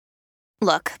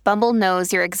Look, Bumble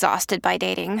knows you're exhausted by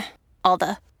dating. All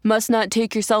the, must not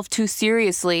take yourself too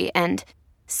seriously, and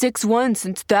 6'1"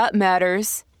 since that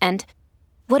matters, and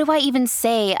what do I even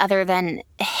say other than,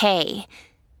 hey?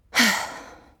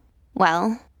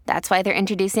 Well, that's why they're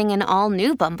introducing an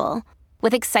all-new Bumble,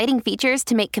 with exciting features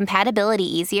to make compatibility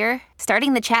easier,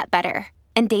 starting the chat better,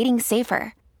 and dating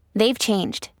safer. They've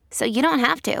changed, so you don't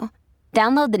have to.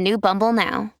 Download the new Bumble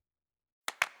now.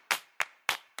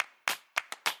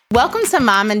 Welcome to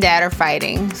Mom and Dad Are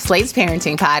Fighting, Slate's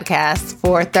parenting podcast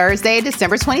for Thursday,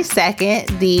 December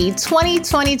 22nd, the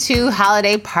 2022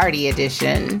 Holiday Party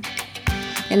Edition.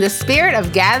 In the spirit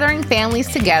of gathering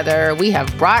families together, we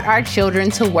have brought our children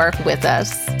to work with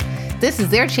us. This is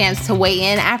their chance to weigh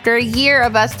in after a year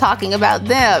of us talking about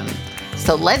them.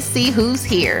 So let's see who's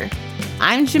here.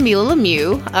 I'm Jamila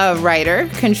Lemieux, a writer,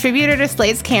 contributor to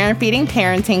Slate's Care and Feeding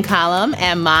Parenting column,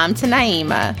 and mom to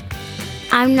Naima.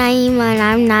 I'm Naima, and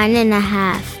I'm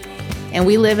 9.5. And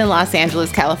we live in Los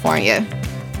Angeles, California.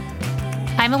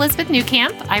 I'm Elizabeth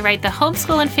Newcamp. I write the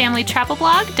homeschool and family travel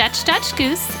blog, Dutch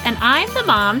Goose, and I'm the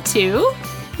mom to...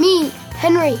 Me,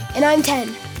 Henry, and I'm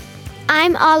 10.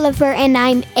 I'm Oliver, and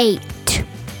I'm 8.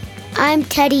 I'm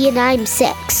Teddy, and I'm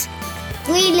 6.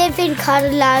 We live in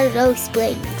Colorado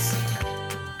Springs.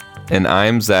 And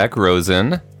I'm Zach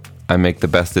Rosen. I make the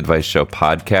Best Advice Show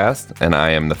podcast, and I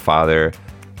am the father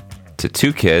to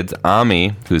 2 kids,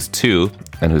 Ami, who's 2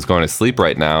 and who's going to sleep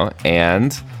right now,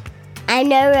 and... I'm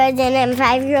Noah Rosen. I'm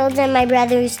 5-year-old, and my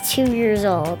brother is 2 years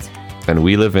old. And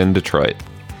we live in Detroit.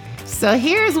 So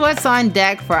here's what's on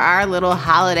deck for our little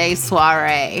holiday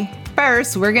soiree.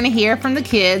 First, we're going to hear from the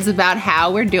kids about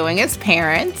how we're doing as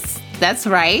parents. That's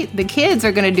right, the kids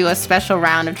are going to do a special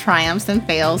round of triumphs and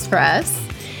fails for us.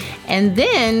 And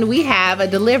then we have a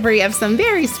delivery of some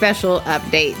very special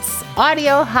updates.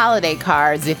 Audio holiday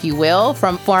cards, if you will,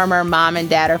 from former Mom and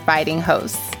Dad Are Fighting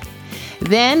hosts.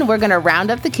 Then we're going to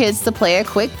round up the kids to play a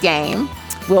quick game.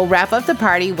 We'll wrap up the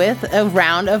party with a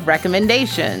round of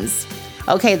recommendations.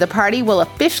 Okay, the party will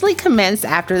officially commence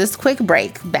after this quick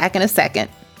break. Back in a second.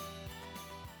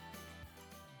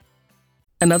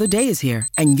 Another day is here,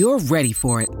 and you're ready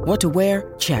for it. What to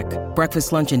wear? Check.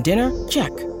 Breakfast, lunch, and dinner?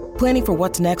 Check. Planning for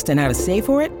what's next and how to save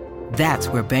for it? That's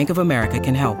where Bank of America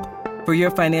can help. For your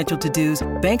financial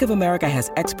to-dos, Bank of America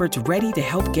has experts ready to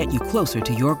help get you closer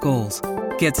to your goals.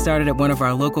 Get started at one of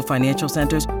our local financial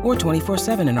centers or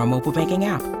 24/7 in our mobile banking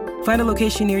app. Find a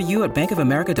location near you at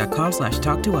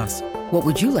bankofamerica.com/talktous. What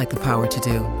would you like the power to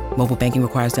do? Mobile banking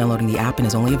requires downloading the app and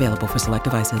is only available for select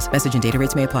devices. Message and data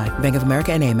rates may apply. Bank of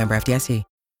America N.A., member FDIC.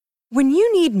 When you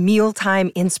need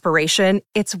mealtime inspiration,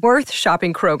 it's worth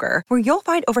shopping Kroger, where you'll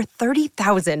find over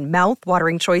 30,000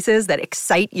 mouth-watering choices that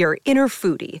excite your inner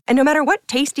foodie. And no matter what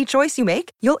tasty choice you make,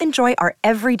 you'll enjoy our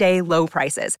everyday low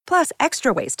prices, plus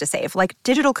extra ways to save, like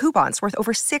digital coupons worth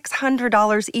over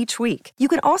 $600 each week. You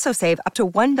can also save up to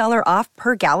 $1 off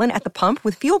per gallon at the pump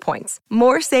with fuel points.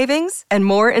 More savings and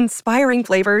more inspiring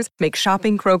flavors make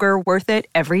shopping Kroger worth it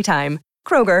every time.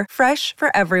 Kroger, fresh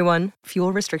for everyone.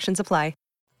 Fuel restrictions apply.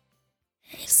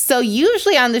 So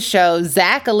usually on the show,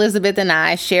 Zach, Elizabeth, and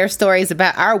I share stories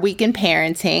about our week in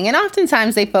parenting, and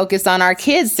oftentimes they focus on our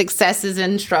kids' successes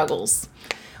and struggles.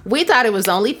 We thought it was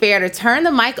only fair to turn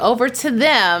the mic over to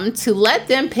them to let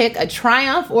them pick a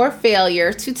triumph or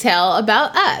failure to tell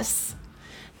about us.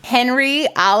 Henry,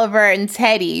 Oliver, and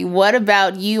Teddy, what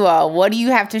about you all? What do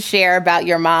you have to share about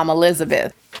your mom,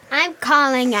 Elizabeth? I'm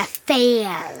calling a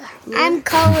fail. I'm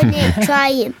calling it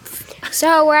triumph.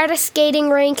 So we're at a skating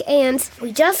rink, and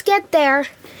we just get there,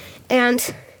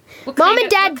 and Mom and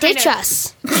Dad ditch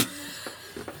us.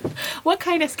 What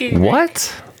kind of skating rink?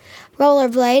 What?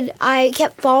 Rollerblade. I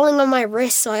kept falling on my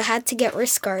wrist, so I had to get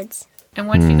wrist guards. And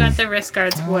once you got the wrist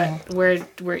guards, where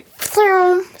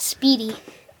Speedy.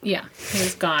 Yeah, he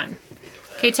was gone.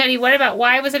 Okay, Teddy,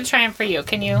 why was it a triumph for you?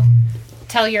 Can you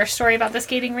tell your story about the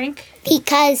skating rink?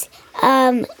 Because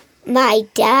my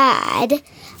dad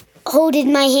holded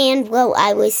my hand while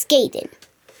I was skating.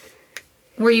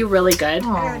 Were you really good?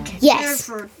 Yes.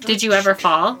 Did you ever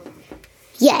fall?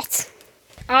 Yes.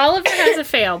 Oliver has a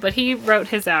fail, but he wrote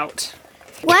his out.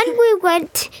 When we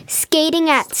went skating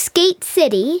at Skate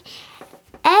City,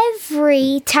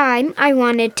 every time I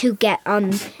wanted to get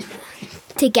on,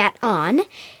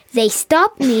 they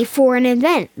stopped me for an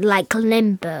event like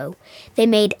Limbo. They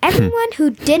made everyone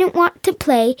who didn't want to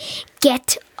play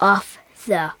get off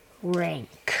the rink.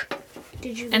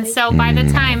 And so by the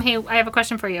time, hey, I have a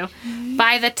question for you.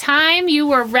 By the time you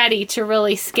were ready to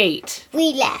really skate,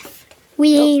 We left.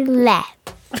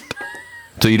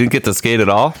 So you didn't get to skate at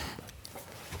all?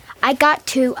 I got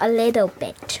to a little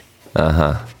bit.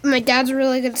 My dad's a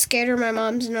really good skater. My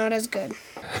mom's not as good.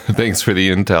 Thanks for the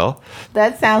intel.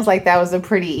 That sounds like that was a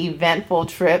pretty eventful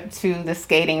trip to the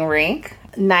skating rink.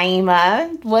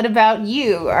 Naima, what about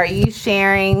you? Are you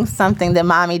sharing something that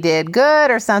mommy did good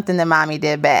or something that mommy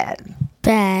did bad?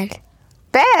 Bad.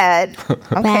 Bad?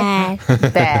 Okay.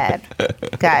 Bad. Bad.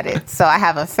 Got it. So I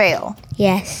have a fail.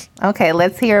 Yes. Okay,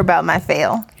 let's hear about my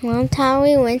fail. One time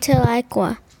we went to like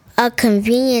a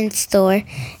convenience store,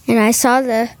 and I saw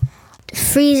the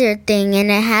freezer thing,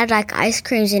 and it had like ice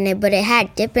creams in it, but it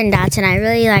had Dippin' Dots, and I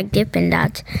really like Dippin'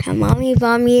 Dots. And mommy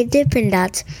bought me a Dippin'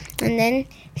 Dots, and then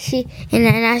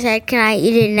I said, can I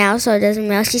eat it now so it doesn't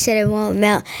melt? She said it won't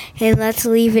melt, and let's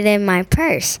leave it in my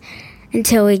purse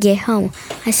until we get home.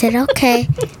 I said, okay.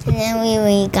 And then when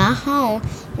we got home,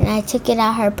 and I took it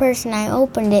out her purse, and I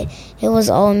opened it, it was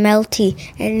all melty.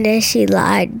 And then she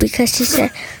lied because she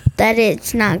said that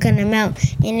it's not gonna melt,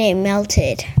 and it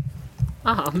melted.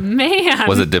 Oh, man.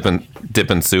 Was it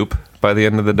dippin' soup by the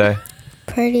end of the day?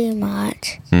 Pretty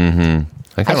much. I kind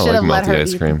of like should've let melty her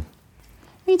ice eat cream.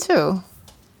 Me too.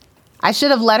 I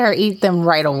should have let her eat them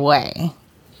right away.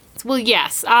 Well,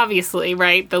 yes, obviously,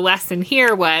 right? The lesson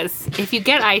here was if you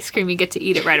get ice cream, you get to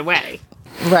eat it right away.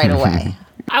 Right away.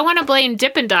 I want to blame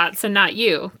Dippin' Dots and not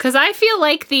you. Because I feel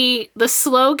like the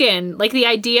slogan, like the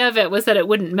idea of it was that it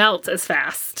wouldn't melt as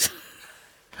fast.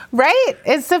 Right?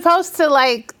 It's supposed to,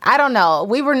 like, I don't know.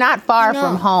 We were not far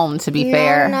from home, to be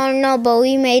fair. No, but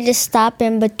we made a stop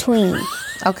in between.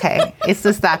 Okay. It's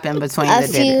the stop in between. A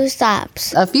few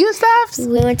stops. A few stops?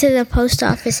 We went to the post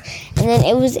office, and then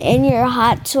it was in your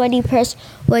hot, sweaty purse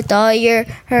with all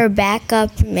her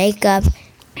backup makeup,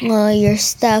 all your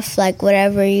stuff, like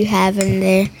whatever you have in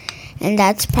there. And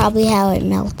that's probably how it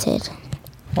melted.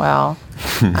 Well,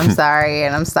 I'm sorry,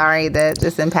 and I'm sorry that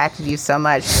this impacted you so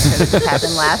much because it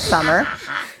happened last summer.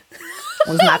 It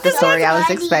was not the story I was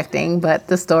expecting, but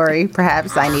the story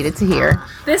perhaps I needed to hear.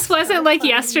 This wasn't like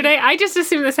yesterday. I just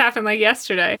assumed this happened like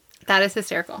yesterday. That is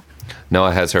hysterical.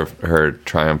 Noah has her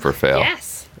triumph or fail.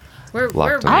 Yes. We're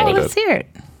Locked and ready. loaded. Let's hear it.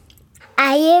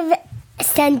 I have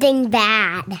something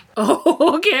bad.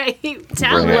 Oh, okay.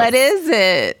 Tell Bring me. it. What is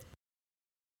it?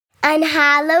 On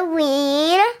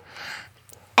Halloween,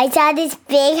 I saw this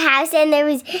big house, and there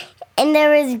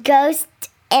was ghosts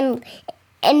and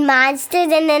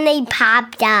monsters, and then they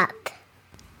popped up.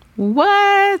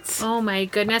 What? Oh, my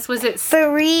goodness. Was it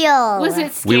For real. Was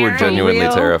it scary? We were genuinely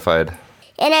Real? terrified.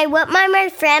 And I went with my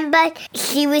friend, but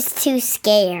she was too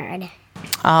scared.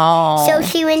 Oh. So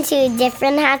she went to a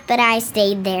different house, but I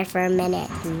stayed there for a minute.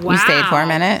 Wow. You stayed for a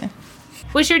minute?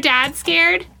 Was your dad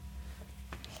scared?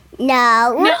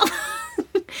 No.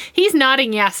 No. He's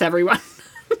nodding yes, everyone.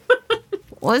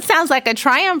 Well, it sounds like a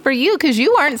triumph for you because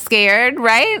you weren't scared,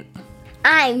 right?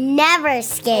 I'm never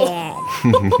scared.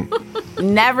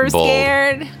 Never Bold.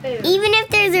 scared? Even if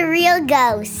there's a real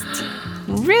ghost.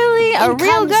 Really? A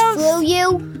real comes ghost? through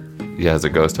you? Yeah, has a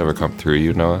ghost ever come through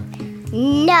you, Noah?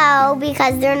 No,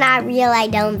 because they're not real. I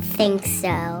don't think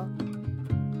so.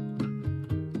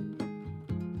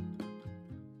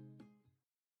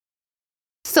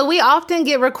 So we often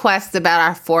get requests about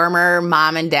our former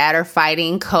mom and dad are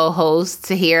fighting co-hosts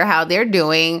to hear how they're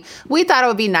doing. We thought it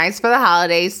would be nice for the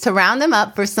holidays to round them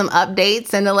up for some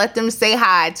updates and to let them say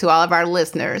hi to all of our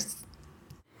listeners.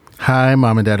 Hi,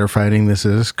 Mom and Dad are fighting. This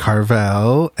is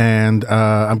Carvel, and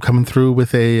I'm coming through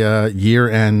with a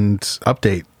year-end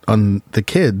update on the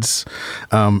kids.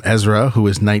 Ezra, who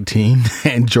is 19,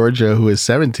 and Georgia, who is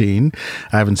 17.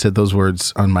 I haven't said those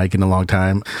words on mic in a long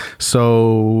time.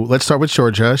 So let's start with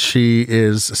Georgia. She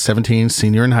is 17,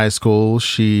 senior in high school.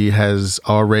 She has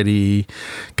already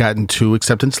gotten 2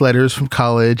 acceptance letters from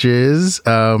colleges.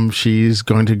 She's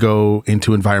going to go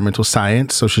into environmental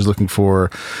science. So she's looking for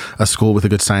a school with a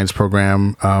good science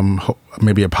program,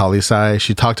 maybe a poli-sci.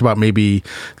 She talked about maybe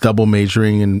double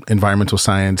majoring in environmental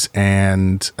science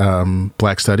and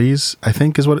Black Studies, I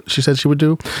think is what she said she would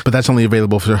do. But that's only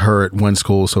available for her at one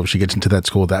school. So if she gets into that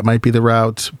school, that might be the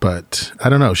route. But I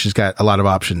don't know. She's got a lot of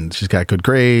options. She's got good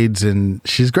grades and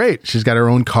she's great. She's got her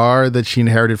own car that she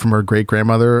inherited from her great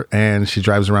grandmother, and she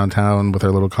drives around town with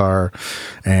her little car,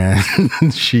 and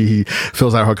she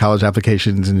fills out her college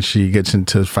applications, and she gets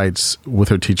into fights with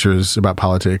her teachers about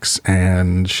politics,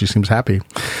 and she seems happy.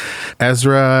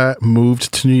 Ezra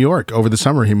moved to New York over the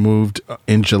summer. He moved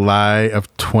in July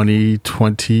of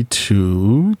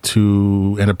 2022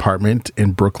 to an apartment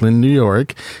in Brooklyn, New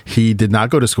York. He did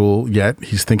not go to school yet.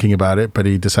 He's thinking about it, but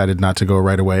he decided not to go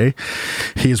right away.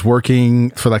 He's working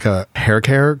for like a hair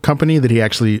care company that he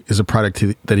actually is a product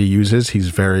that he uses. He's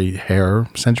very hair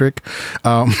centric.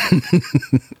 And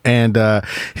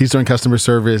he's doing customer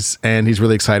service, and he's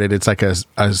really excited. It's like a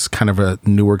kind of a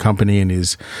newer company, and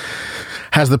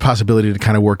has the possibility to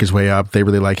kind of work his way up. They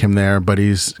really like him there, but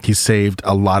he's saved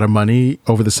a lot of money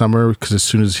over the summer because as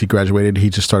soon as he graduated, he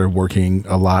just started working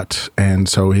a lot. And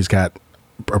so he's got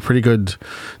a pretty good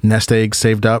nest egg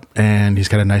saved up, and he's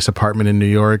got a nice apartment in New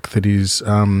York that he's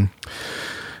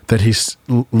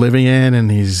living in,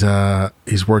 and he's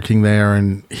working there,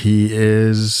 and he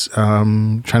is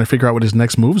trying to figure out what his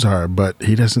next moves are, but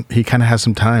he kind of has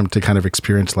some time to kind of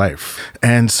experience life.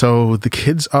 And so the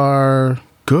kids are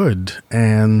good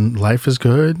and life is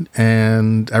good,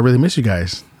 and I really miss you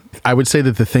guys. I would say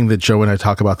that the thing that Joe and I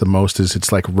talk about the most is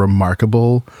it's like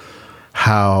remarkable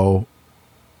how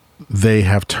they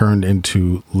have turned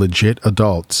into legit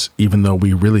adults, even though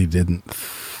we really didn't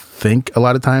think a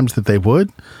lot of times that they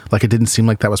would. Like, it didn't seem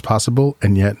like that was possible,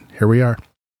 and yet here we are.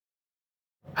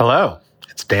 Hello,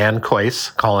 it's Dan Coyce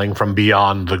calling from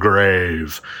beyond the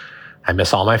grave. I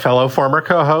miss all my fellow former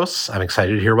co-hosts. I'm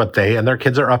excited to hear what they and their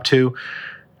kids are up to.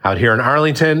 Out here in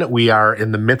Arlington, we are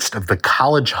in the midst of the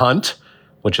college hunt,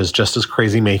 which is just as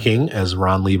crazy-making as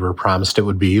Ron Lieber promised it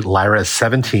would be. Lyra is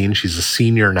 17. She's a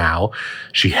senior now.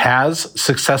 She has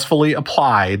successfully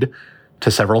applied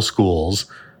to several schools,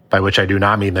 by which I do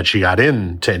not mean that she got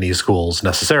into any schools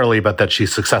necessarily, but that she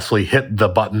successfully hit the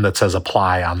button that says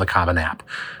apply on the Common App.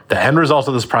 The end result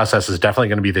of this process is definitely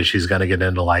going to be that she's going to get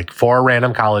into like 4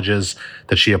 random colleges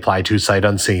that she applied to sight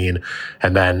unseen.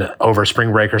 And then over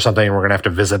spring break or something, we're going to have to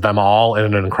visit them all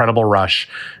in an incredible rush.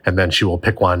 And then she will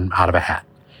pick one out of a hat.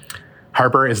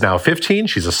 Harper is now 15.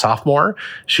 She's a sophomore.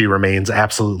 She remains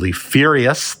absolutely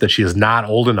furious that she is not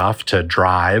old enough to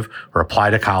drive or apply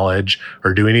to college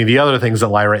or do any of the other things that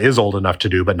Lyra is old enough to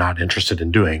do but not interested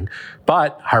in doing.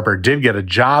 But Harper did get a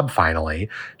job finally.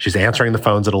 She's answering the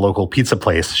phones at a local pizza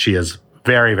place. She is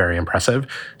very, very impressive.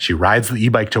 She rides the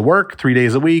e-bike to work 3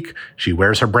 days a week. She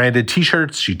wears her branded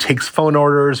t-shirts. She takes phone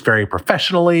orders very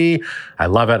professionally. I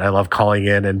love it. I love calling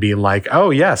in and being like, oh,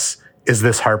 yes, is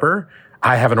this Harper?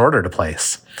 I have an order to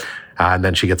place. And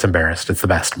then she gets embarrassed. It's the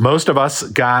best. Most of us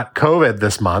got COVID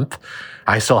this month.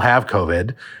 I still have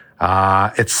COVID.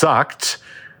 It sucked.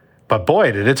 But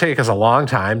boy, did it take us a long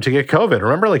time to get COVID.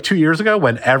 Remember like 2 years ago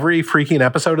when every freaking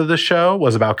episode of this show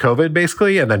was about COVID,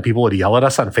 basically, and then people would yell at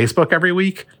us on Facebook every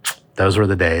week? Those were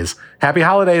the days. Happy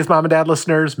holidays, Mom and Dad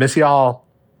listeners. Miss y'all.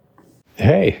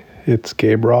 Hey, it's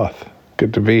Gabe Roth.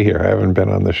 Good to be here. I haven't been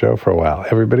on the show for a while.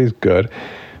 Everybody's good.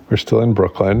 We're still in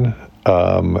Brooklyn.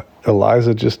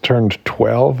 Eliza just turned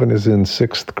 12 and is in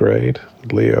 6th grade.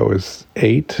 Leo is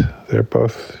 8. They're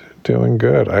both doing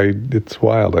good. It's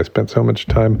wild. I spent so much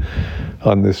time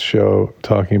on this show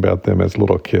talking about them as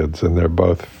little kids, and they're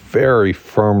both very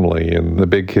firmly in the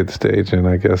big kid stage, and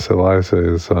I guess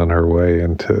Eliza is on her way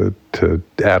into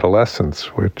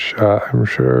adolescence, which I'm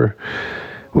sure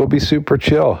will be super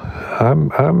chill.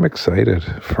 I'm excited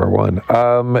for one.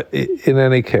 In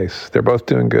any case, they're both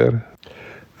doing good.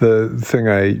 The thing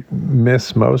I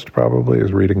miss most probably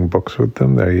is reading books with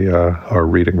them. They are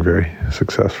reading very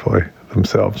successfully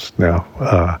themselves now,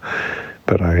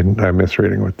 but I miss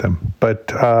reading with them.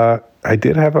 But I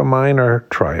did have a minor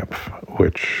triumph,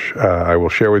 which I will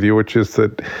share with you, which is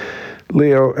that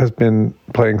Leo has been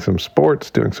playing some sports,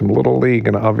 doing some Little League,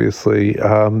 and obviously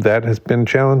that has been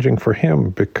challenging for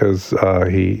him because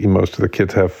most of the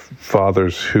kids have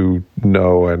fathers who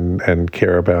know and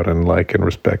care about and like and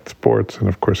respect sports. And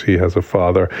of course, he has a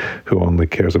father who only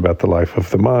cares about the life of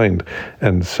the mind.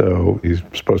 And so he's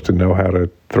supposed to know how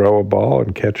to throw a ball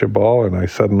and catch a ball. And I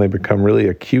suddenly become really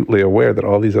acutely aware that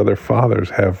all these other fathers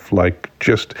have, like,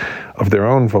 just of their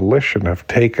own volition, have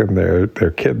taken their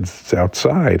kids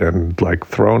outside and, like,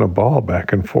 thrown a ball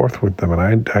back and forth with them.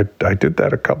 And I did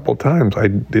that a couple times.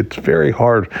 It's very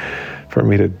hard for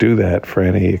me to do that for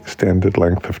any extended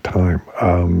length of time.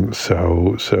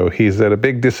 So he's at a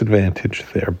big disadvantage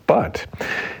there. But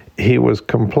he was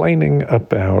complaining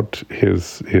about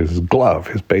his glove,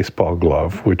 his baseball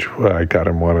glove, which I got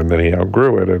him one, and then he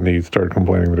outgrew it, and he started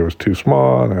complaining that it was too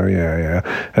small. And,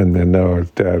 and then, no,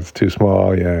 Dad's too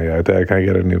small. Dad, can I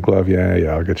get a new glove? Yeah,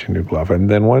 I'll get you a new glove. And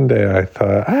then one day I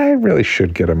thought, I really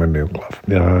should get him a new glove.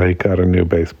 He got a new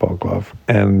baseball glove.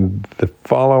 And the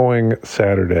following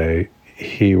Saturday,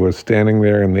 he was standing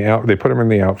there in the out. They put him in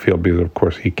the outfield because, of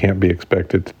course, he can't be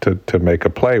expected to make a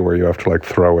play where you have to like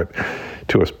throw it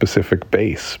to a specific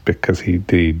base because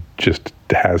he just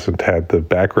hasn't had the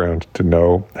background to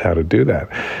know how to do that.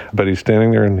 But he's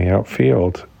standing there in the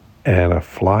outfield, and a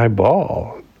fly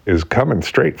ball is coming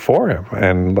straight for him.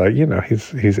 And like, you know,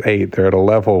 he's 8. They're at a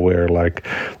level where like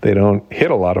they don't hit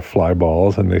a lot of fly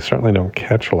balls, and they certainly don't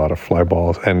catch a lot of fly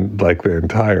balls. And like the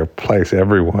entire place,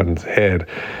 everyone's head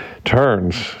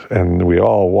turns, and we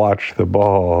all watch the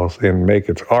balls and make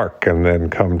its arc and then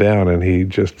come down, and he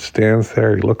just stands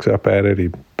there. He looks up at it. He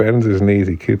bends his knees.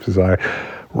 He keeps his eye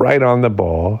right on the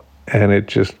ball, and it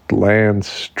just lands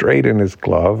straight in his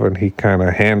glove, and he kind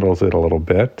of handles it a little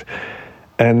bit.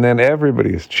 And then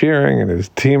everybody's cheering, and his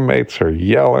teammates are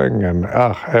yelling, and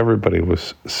everybody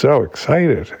was so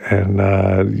excited. And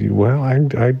well,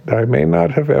 I may not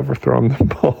have ever thrown the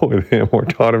ball with him or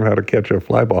taught him how to catch a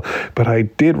fly ball, but I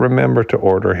did remember to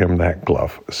order him that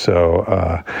glove.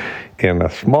 So in a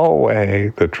small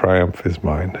way, the triumph is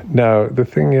mine. Now, the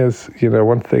thing is, you know,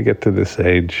 once they get to this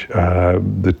age,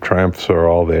 the triumphs are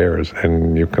all theirs,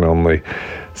 and you can only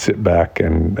sit back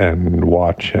and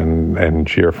watch and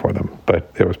cheer for them. But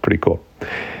it was pretty cool.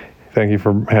 Thank you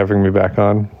for having me back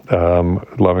on.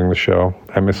 Loving the show.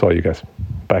 I miss all you guys.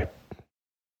 Bye.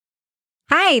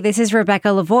 Hi, this is Rebecca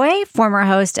Lavoie, former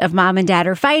host of Mom and Dad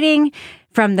Are Fighting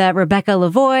from the Rebecca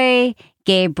Lavoie,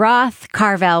 Gabe Roth,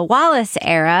 Carvel Wallace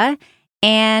era.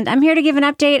 And I'm here to give an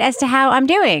update as to how I'm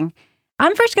doing.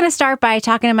 I'm first going to start by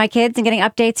talking to my kids and getting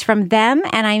updates from them.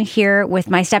 And I'm here with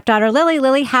my stepdaughter, Lily.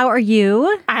 Lily, how are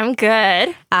you? I'm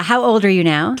good. How old are you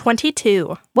now?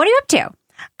 22. What are you up to?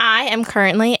 I am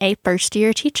currently a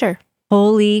first-year teacher.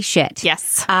 Holy shit.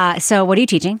 Yes. So what are you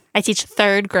teaching? I teach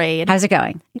 3rd grade. How's it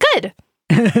going? Good.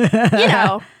 You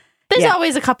know, there's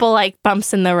always a couple like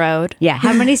bumps in the road. Yeah.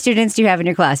 How many students do you have in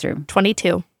your classroom?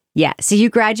 22. Yeah. So you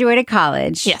graduated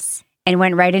college. Yes. And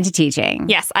went right into teaching.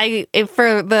 Yes.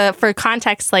 For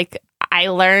context, like I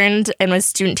learned and was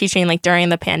student teaching like during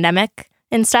the pandemic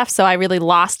and stuff. So I really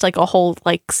lost like a whole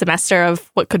like semester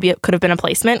of what could have been a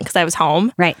placement because I was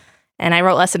home. Right. And I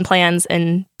wrote lesson plans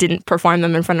and didn't perform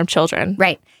them in front of children.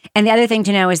 Right. And the other thing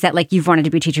to know is that like you've wanted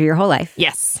to be a teacher your whole life.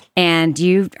 Yes. And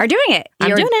you are doing it.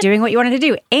 You're doing what you wanted to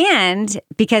do. And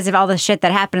because of all the shit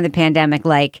that happened in the pandemic,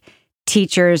 like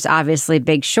teachers, obviously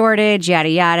big shortage, yada,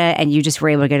 yada. And you just were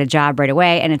able to get a job right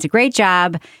away. And it's a great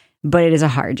job, but it is a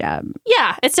hard job.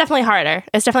 Yeah, it's definitely harder.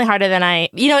 It's definitely harder than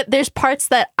there's parts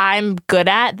that I'm good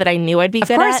at that I knew I'd be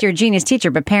good at. Of course, you're a genius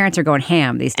teacher, but parents are going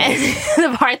ham these days.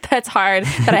 The part that's hard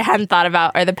that I hadn't thought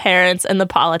about are the parents and the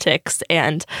politics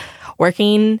and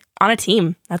working on a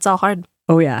team. That's all hard.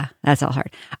 Oh, yeah. That's all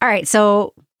hard. All right.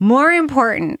 So more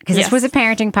important, because this was a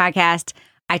parenting podcast,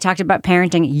 I talked about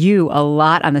parenting you a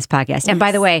lot on this podcast. And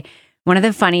by the way, one of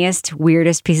the funniest,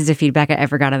 weirdest pieces of feedback I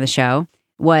ever got on the show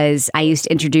was I used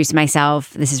to introduce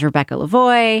myself. This is Rebecca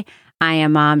Lavoie. I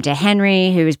am mom to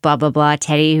Henry, who's blah, blah, blah,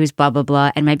 Teddy, who's blah, blah,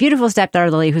 blah, and my beautiful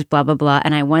stepdaughter, Lily, who's blah, blah, blah.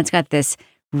 And I once got this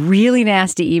really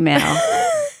nasty email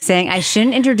saying I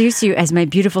shouldn't introduce you as my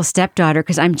beautiful stepdaughter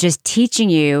because I'm just teaching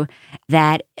you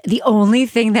that the only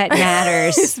thing that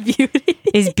matters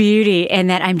is beauty and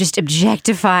that I'm just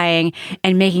objectifying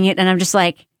and making it. And I'm just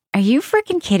like, are you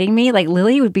freaking kidding me? Like,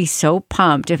 Lily would be so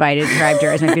pumped if I described her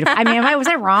as my beautiful. I mean, was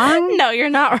I wrong? No, you're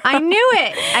not wrong. I knew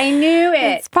it.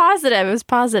 It's positive. It was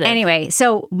positive. Anyway,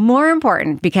 so more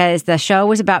important, because the show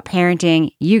was about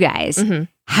parenting you guys. Mm-hmm.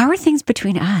 How are things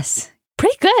between us?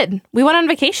 Pretty good. We went on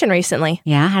vacation recently.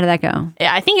 Yeah? How did that go?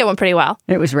 Yeah, I think it went pretty well.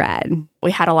 It was rad.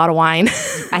 We had a lot of wine.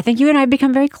 I think you and I have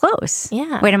become very close.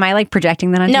 Yeah. Wait, am I like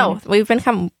projecting that on you? No, we've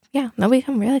become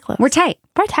really close. We're tight.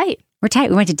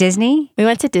 We went to Disney. We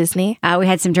went to Disney. We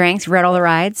had some drinks, rode all the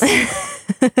rides.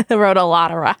 Rode a lot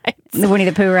of rides. The Winnie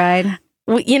the Pooh ride.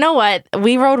 You know what?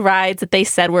 We rode rides that they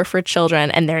said were for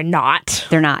children, and they're not.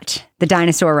 They're not. The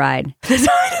dinosaur ride.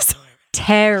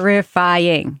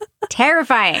 Terrifying.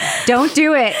 Don't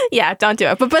do it. Yeah, don't do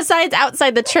it. But besides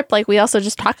outside the trip, like we also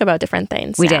just talk about different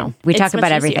things. We do. We talk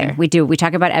about everything. Easier. We do. We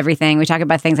talk about everything. We talk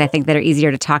about things I think that are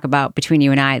easier to talk about between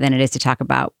you and I than it is to talk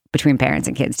about between parents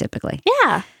and kids typically.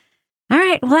 Yeah. All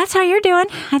right. Well, that's how you're doing.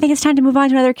 I think it's time to move on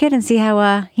to another kid and see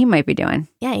how he might be doing.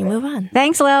 Yeah, you move on.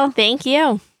 Thanks, Lil. Thank you.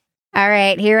 All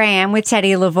right. Here I am with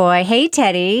Teddy Lavoie. Hey,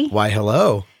 Teddy. Why,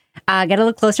 hello. Get a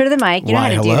little closer to the mic. You know how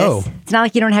to do this. It's not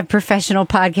like you don't have professional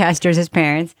podcasters as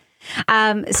parents.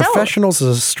 Professionals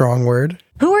is a strong word.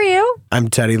 Who are you? I'm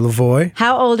Teddy Lavoie.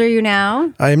 How old are you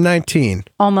now? I am 19.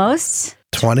 Almost.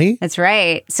 20. That's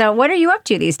right. So what are you up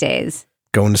to these days?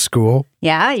 Going to school.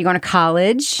 Yeah? You going to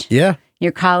college? Yeah.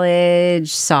 You're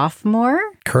college sophomore?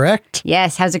 Correct.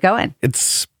 Yes. How's it going?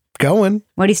 It's going.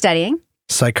 What are you studying?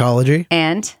 Psychology.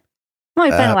 And? Well,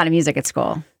 you've done a lot of music at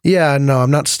school. Yeah, no,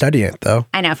 I'm not studying it, though.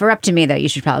 I know. If we're up to me, though, you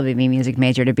should probably be a music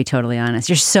major, to be totally honest.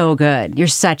 You're so good. You're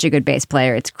such a good bass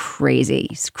player. It's crazy.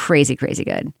 It's crazy, crazy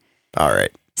good. All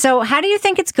right. So how do you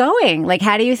think it's going? Like,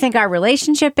 how do you think our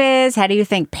relationship is? How do you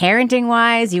think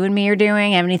parenting-wise you and me are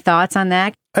doing? Have any thoughts on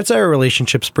that? I'd say our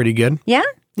relationship's pretty good. Yeah?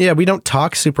 Yeah, we don't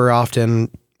talk super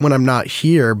often when I'm not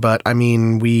here, but I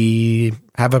mean, we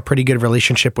have a pretty good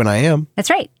relationship when I am. That's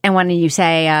right. And when you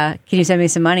say, can you send me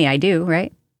some money? I do,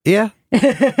 right? Yeah.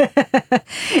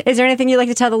 Is there anything you'd like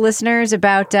to tell the listeners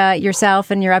about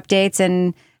yourself and your updates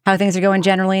and how things are going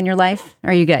generally in your life?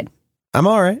 Are you good? I'm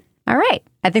all right. All right.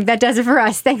 I think that does it for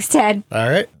us. Thanks, Ted. All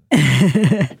right.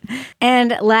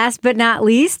 And last but not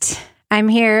least, I'm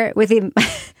here with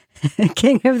the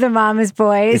king of the mama's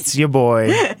boys. It's your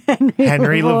boy,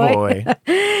 Henry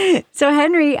Lavoie. So,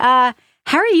 Henry, how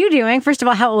are you doing? First of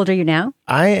all, how old are you now?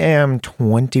 I am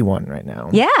 21 right now.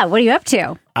 Yeah. What are you up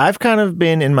to? I've kind of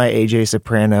been in my AJ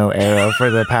Soprano era for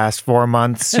the past 4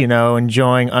 months,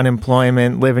 enjoying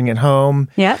unemployment, living at home.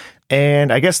 Yeah.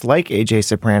 And I guess like AJ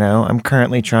Soprano, I'm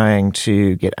currently trying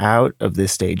to get out of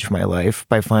this stage of my life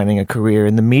by finding a career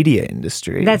in the media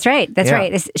industry. That's right. That's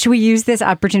right. Should we use this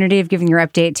opportunity of giving your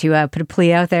update to put a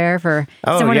plea out there for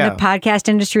someone in the podcast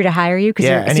industry to hire you? Because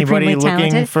you're anybody supremely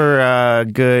talented? looking for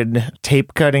good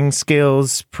tape cutting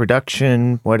skills,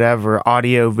 production, whatever,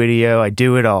 audio, video, I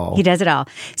do it all. He does it all.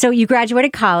 So you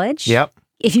graduated college. Yep.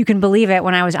 If you can believe it,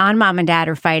 when I was on Mom and Dad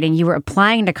Are Fighting, you were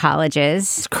applying to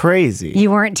colleges. It's crazy. You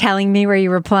weren't telling me where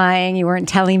you were applying. You weren't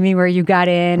telling me where you got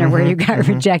in or where you got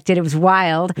rejected. It was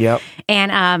wild. Yep.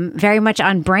 And very much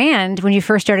on brand, when you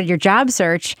first started your job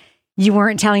search, you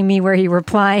weren't telling me where you were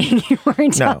applying. You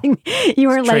weren't telling me. You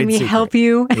weren't letting me help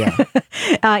you.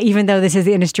 Yeah. Even though this is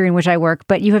the industry in which I work.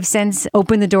 But you have since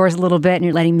opened the doors a little bit and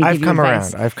you're letting me give you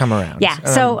advice. I've come around. Yeah. And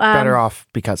So I'm better off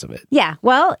because of it. Yeah.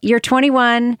 Well, you're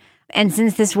 21. And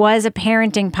since this was a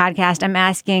parenting podcast, I'm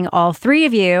asking all three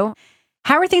of you,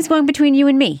 how are things going between you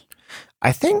and me?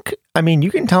 I think, you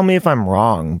can tell me if I'm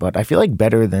wrong, but I feel like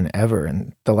better than ever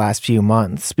in the last few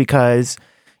months because,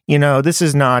 this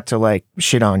is not to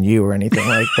shit on you or anything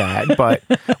like that. But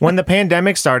when the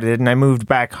pandemic started and I moved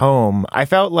back home, I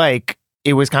felt like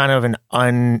it was kind of an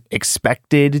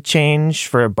unexpected change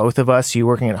for both of us, you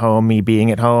working at home, me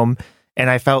being at home. And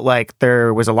I felt like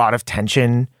there was a lot of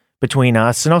tension between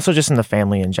us and also just in the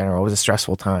family in general. It was a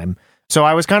stressful time. So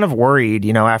I was kind of worried,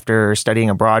 after studying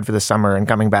abroad for the summer and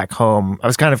coming back home, I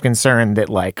was kind of concerned that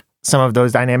some of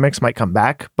those dynamics might come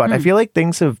back, but I feel like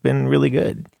things have been really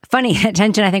good. Funny,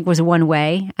 attention, I think, was one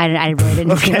way. I really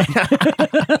didn't feel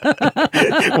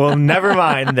it. Well, never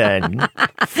mind then.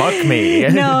 Fuck me.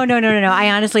 No. I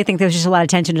honestly think there was just a lot of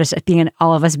tension just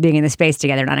all of us being in the space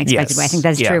together in an unexpected way. I think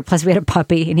that's true. Plus, we had a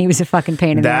puppy and he was a fucking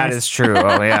pain in the ass. That is true.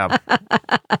 Oh, yeah.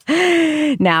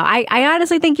 No, I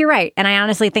honestly think you're right. And I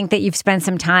honestly think that you've spent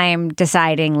some time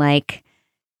deciding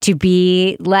to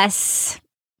be less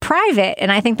private,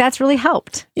 and I think that's really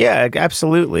helped. Yeah,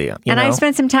 absolutely. I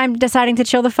spent some time deciding to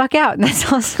chill the fuck out, and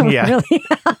that's also really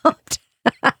helped.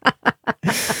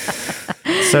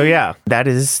 So yeah, that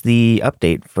is the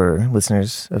update for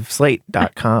listeners of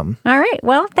Slate.com. All right.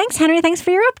 Well, thanks, Henry. Thanks for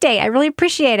your update. I really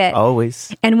appreciate it.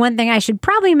 Always. And one thing I should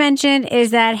probably mention is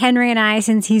that Henry and I,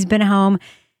 since he's been home,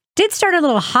 did start a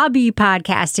little hobby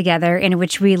podcast together in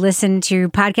which we listen to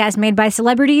podcasts made by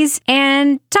celebrities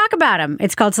and talk about them.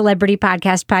 It's called Celebrity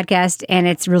Podcast, and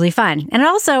it's really fun. And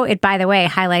also, by the way,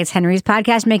 highlights Henry's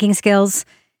podcast making skills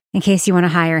in case you want to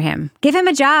hire him. Give him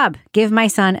a job. Give my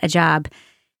son a job.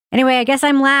 Anyway, I guess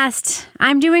I'm last.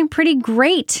 I'm doing pretty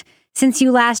great. Since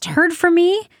you last heard from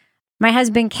me, my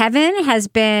husband Kevin has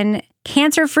been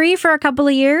cancer-free for a couple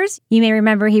of years. You may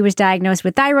remember he was diagnosed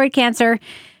with thyroid cancer.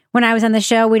 When I was on the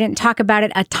show, we didn't talk about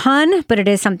it a ton, but it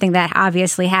is something that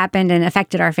obviously happened and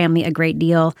affected our family a great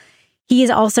deal. He is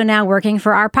also now working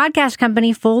for our podcast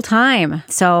company full time.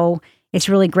 So it's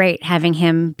really great having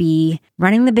him be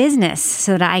running the business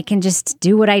so that I can just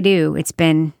do what I do. It's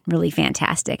been really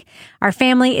fantastic. Our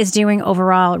family is doing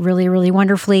overall really, really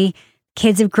wonderfully.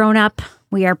 Kids have grown up.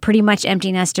 We are pretty much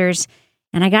empty nesters.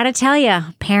 And I got to tell you,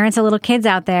 parents of little kids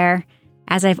out there,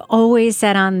 as I've always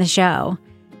said on the show,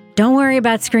 don't worry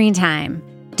about screen time.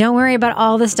 Don't worry about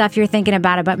all the stuff you're thinking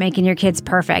about making your kids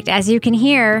perfect. As you can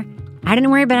hear, I didn't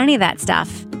worry about any of that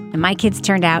stuff. And my kids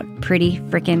turned out pretty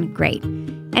freaking great.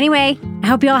 Anyway, I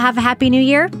hope you all have a happy new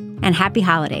year and happy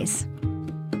holidays.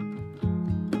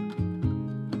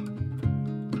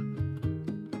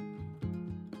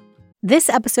 This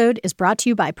episode is brought to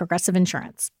you by Progressive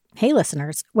Insurance. Hey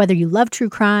listeners, whether you love true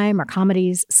crime or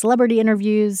comedies, celebrity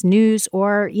interviews, news,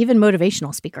 or even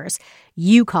motivational speakers,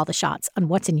 you call the shots on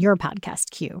what's in your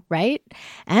podcast queue, right?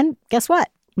 And guess what?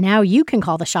 Now you can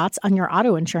call the shots on your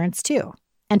auto insurance too.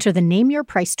 Enter the Name Your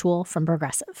Price tool from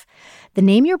Progressive. The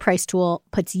Name Your Price tool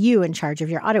puts you in charge of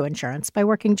your auto insurance by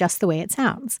working just the way it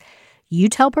sounds. You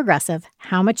tell Progressive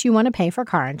how much you want to pay for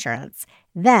car insurance.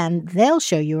 Then they'll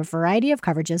show you a variety of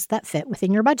coverages that fit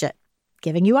within your budget,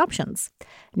 giving you options.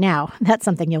 Now, that's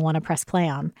something you'll want to press play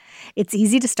on. It's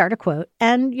easy to start a quote,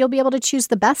 and you'll be able to choose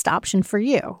the best option for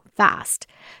you fast.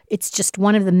 It's just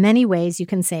one of the many ways you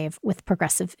can save with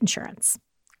Progressive Insurance.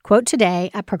 Quote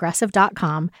today at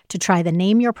Progressive.com to try the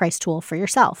Name Your Price tool for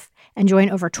yourself and join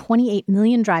over 28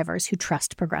 million drivers who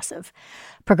trust Progressive.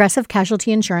 Progressive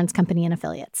Casualty Insurance Company and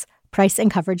Affiliates. Price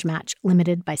and coverage match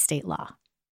limited by state law.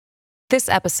 This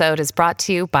episode is brought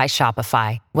to you by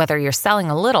Shopify. Whether you're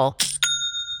selling a little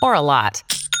or a lot,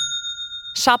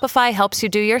 Shopify helps you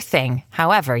do your thing,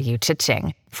 however you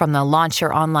cha-ching. From the launch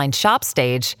your online shop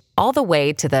stage, all the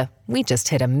way to the we just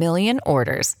hit 1 million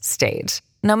orders stage.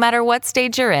 No matter what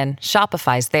stage you're in,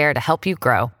 Shopify's there to help you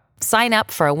grow. Sign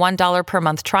up for a $1 per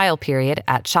month trial period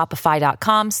at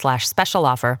shopify.com/special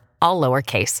offer, all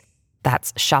lowercase.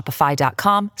 That's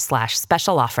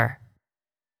shopify.com/special offer.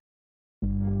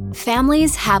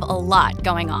 Families have a lot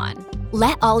going on.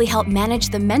 Let Ollie help manage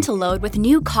the mental load with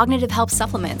new cognitive help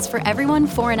supplements for everyone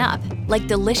 4 and up, like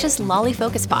delicious Lolly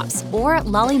Focus Pops or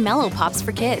Lolly Mellow Pops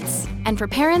for kids. And for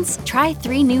parents, try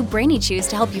 3 new Brainy Chews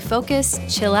to help you focus,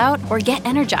 chill out, or get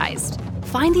energized.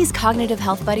 Find these cognitive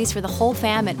health buddies for the whole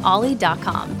fam at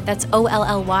ollie.com. That's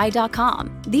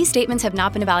OLLY.com. These statements have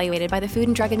not been evaluated by the Food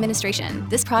and Drug Administration.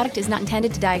 This product is not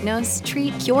intended to diagnose,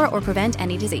 treat, cure, or prevent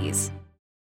any disease.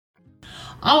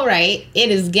 All right, it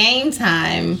is game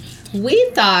time. We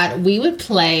thought we would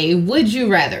play Would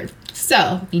You Rather.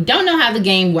 So, if you don't know how the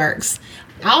game works,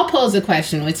 I'll pose a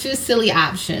question with 2 silly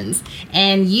options,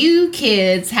 and you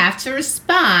kids have to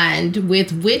respond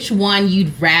with which one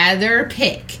you'd rather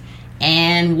pick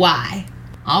and why.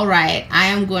 All right, I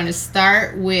am going to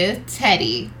start with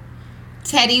Teddy.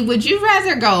 Teddy, would you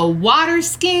rather go water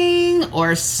skiing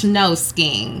or snow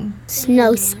skiing?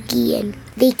 Snow skiing,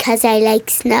 because I like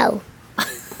snow.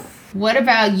 What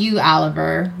about you,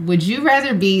 Oliver? Would you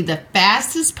rather be the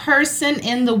fastest person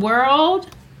in the world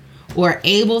or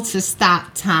able to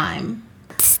stop time?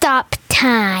 Stop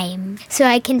time, so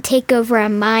I can take over a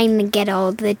mine and get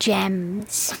all the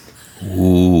gems.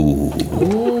 Ooh.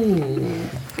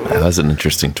 That was an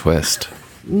interesting twist.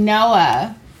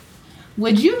 Noah,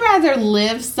 would you rather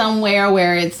live somewhere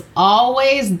where it's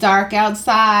always dark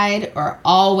outside or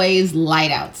always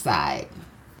light outside?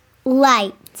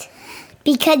 Light.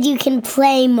 Because you can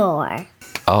play more.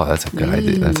 Oh, that's a good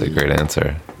idea. That's a great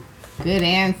answer. Good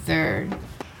answer.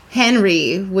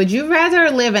 Henry, would you rather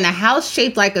live in a house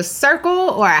shaped like a circle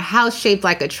or a house shaped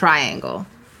like a triangle?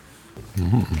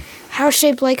 House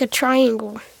shaped like a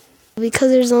triangle. Because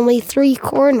there's only 3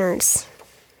 corners.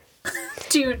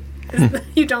 You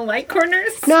don't like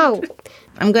corners? No.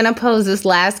 I'm going to pose this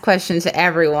last question to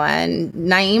everyone.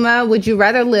 Naima, would you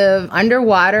rather live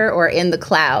underwater or in the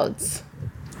clouds?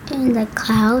 In the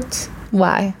clouds.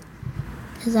 Why?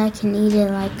 Because I can eat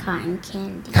it like cotton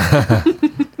candy.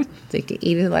 They can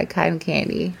eat it like cotton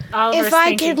candy. If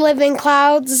I could live in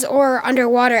clouds or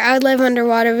underwater, I would live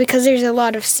underwater because there's a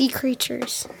lot of sea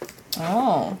creatures.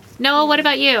 Oh. Noah, what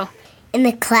about you? In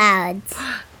the clouds.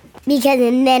 Because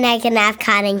then I can have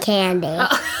cotton candy.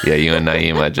 Yeah, you and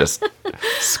Naima just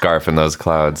scarfing those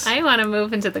clouds. I want to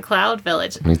move into the cloud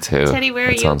village. Me too. Teddy, where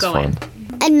are you going?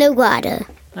 In the water.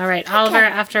 All right, Oliver,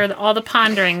 after all the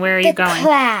pondering, where are you going? The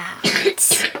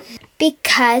clouds.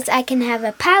 Because I can have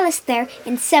a palace there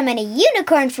and summon a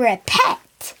unicorn for a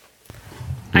pet.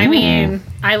 I mean,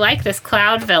 I like this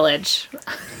cloud village.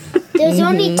 There's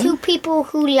only 2 people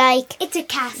who like it's a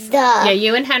castle. Yeah,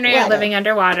 you and Henry are living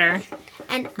underwater.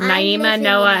 And Naima,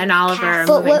 Noah, and Oliver are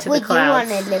moving to the clouds. But what would you want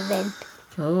to live in?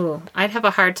 Oh, I'd have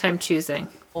a hard time choosing.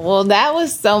 Well, that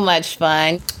was so much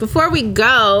fun. Before we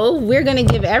go, we're going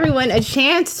to give everyone a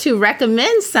chance to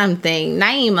recommend something.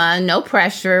 Naima, no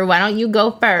pressure. Why don't you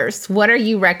go first? What are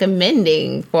you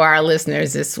recommending for our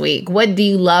listeners this week? What do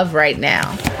you love right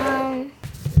now?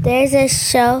 There's a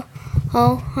show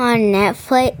on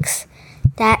Netflix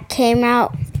that came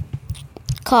out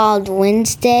called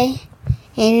Wednesday,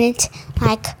 and it's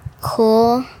like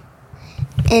cool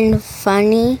and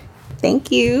funny.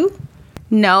 Thank you.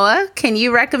 Noah, can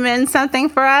you recommend something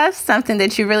for us? Something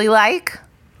that you really like?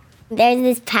 There's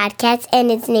this podcast,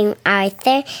 and it's named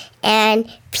Arthur,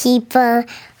 and people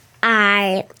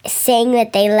are saying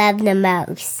what they love the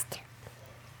most.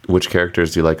 Which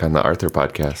characters do you like on the Arthur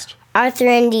podcast? Arthur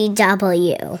and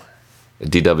DW.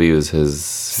 DW is his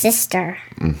sister.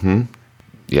 Mm-hmm.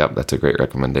 Yep, that's a great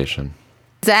recommendation.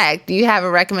 Zach, do you have a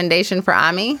recommendation for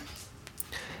Ami?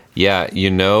 Yeah,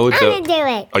 I'm gonna do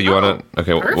it. Oh, you want to?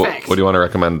 Okay, what do you want to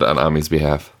recommend on Ami's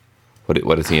behalf?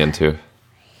 What is he into?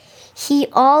 He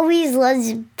always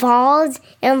loves balls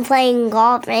and playing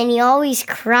golf, and he always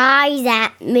cries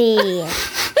at me.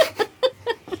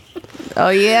 Oh,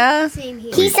 yeah?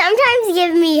 He sometimes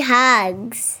gives me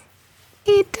hugs.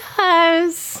 He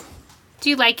does. Do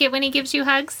you like it when he gives you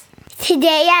hugs?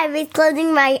 Today I was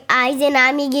closing my eyes, and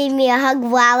Ami gave me a hug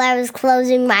while I was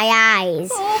closing my eyes.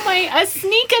 Oh, a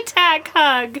sneak attack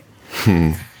hug.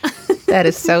 That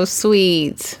is so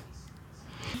sweet.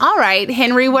 All right,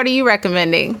 Henry, what are you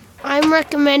recommending? I'm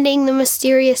recommending the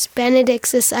Mysterious Benedict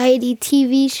Society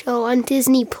TV show on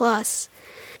Disney+.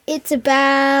 It's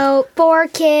about 4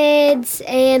 kids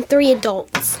and 3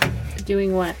 adults.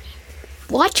 Doing what?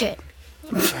 Watch it.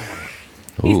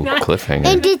 Ooh, cliffhanger.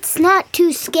 And it's not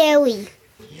too scary.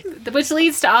 Which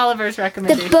leads to Oliver's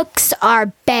recommendation. The books are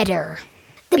better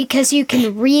because you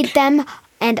can read them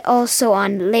and also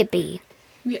on Libby.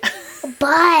 Which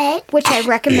I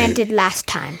recommended last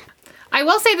time. I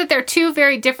will say that they're two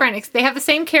very different. They have the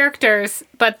same characters,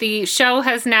 but the show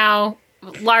has now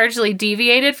largely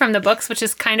deviated from the books, which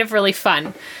is kind of really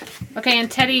fun. Okay, and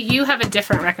Teddy, you have a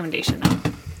different recommendation now.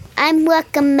 I'm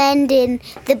recommending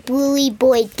the Bluey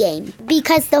Boyd game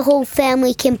because the whole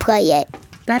family can play it.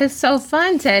 That is so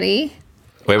fun, Teddy.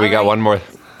 Wait, we got one more.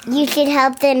 You should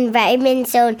help the environment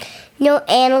so no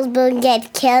animals will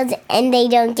get killed and they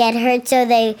don't get hurt, so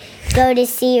they go to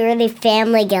sea or the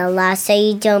family get lost, so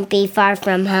you don't be far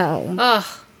from home. Ugh,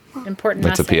 important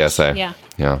That's message. a PSA.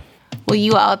 Yeah. Well,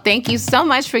 you all, thank you so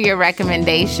much for your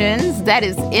recommendations. That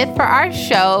is it for our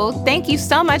show. Thank you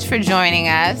so much for joining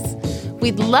us.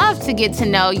 We'd love to get to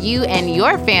know you and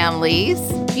your families.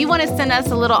 If you want to send us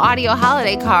a little audio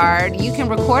holiday card, you can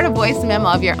record a voice memo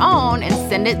of your own and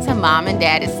send it to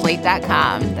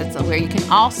momanddad@slate.com. That's where you can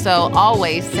also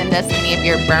always send us any of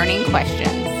your burning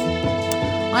questions.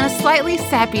 On a slightly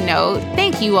sappy note,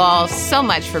 thank you all so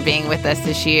much for being with us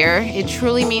this year. It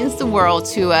truly means the world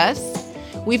to us.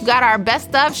 We've got our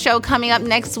Best Of show coming up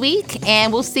next week,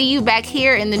 and we'll see you back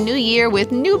here in the new year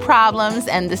with new problems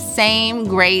and the same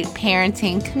great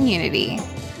parenting community.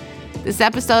 This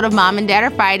episode of Mom and Dad Are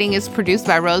Fighting is produced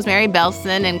by Rosemary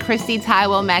Belson and Christy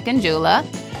Taiwo Macanjula.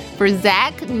 For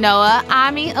Zach, Noah,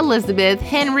 Ami, Elizabeth,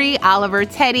 Henry, Oliver,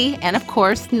 Teddy, and of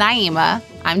course, Naima,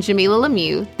 I'm Jamila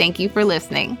Lemieux. Thank you for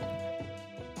listening.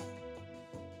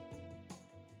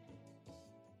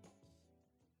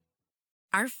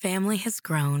 Our family has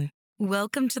grown.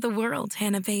 Welcome to the world,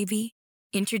 Hannah baby.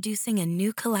 Introducing a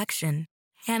new collection,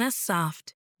 Hannah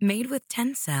Soft, made with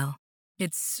Tencel.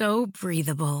 It's so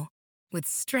breathable, with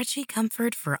stretchy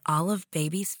comfort for all of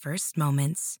baby's first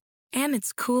moments. And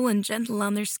it's cool and gentle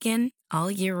on their skin all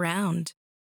year round.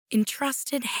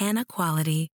 Entrusted Hannah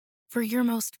quality for your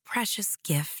most precious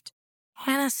gift.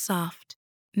 Hannah Soft,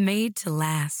 made to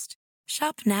last.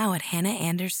 Shop now at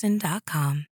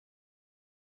hannahanderson.com.